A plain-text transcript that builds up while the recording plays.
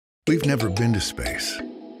We've never been to space.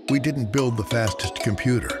 We didn't build the fastest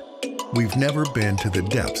computer. We've never been to the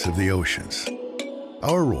depths of the oceans.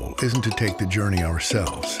 Our role isn't to take the journey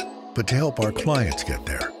ourselves, but to help our clients get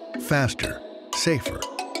there faster, safer,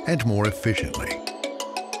 and more efficiently.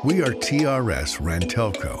 We are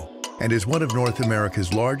TRS-RenTelco and is one of North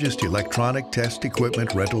America's largest electronic test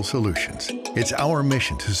equipment rental solutions. It's our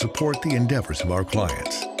mission to support the endeavors of our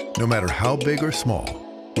clients, no matter how big or small,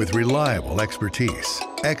 with reliable expertise,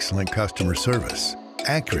 excellent customer service,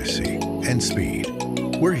 accuracy, and speed.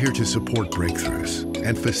 We're here to support breakthroughs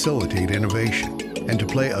and facilitate innovation, and to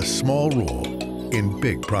play a small role in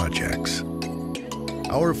big projects.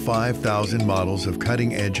 Our 5,000 models of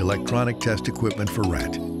cutting-edge electronic test equipment for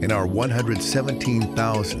rent in our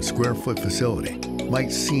 117,000 square foot facility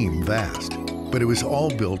might seem vast, but it was all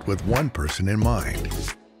built with one person in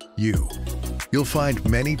mind: you. You'll find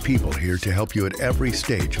many people here to help you at every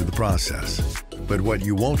stage of the process, but what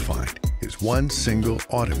you won't find is one single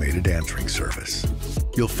automated answering service.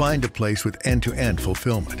 You'll find a place with end-to-end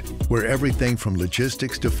fulfillment, where everything from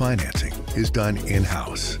logistics to financing is done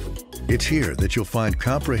in-house. It's here that you'll find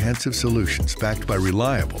comprehensive solutions backed by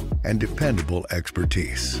reliable and dependable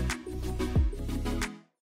expertise.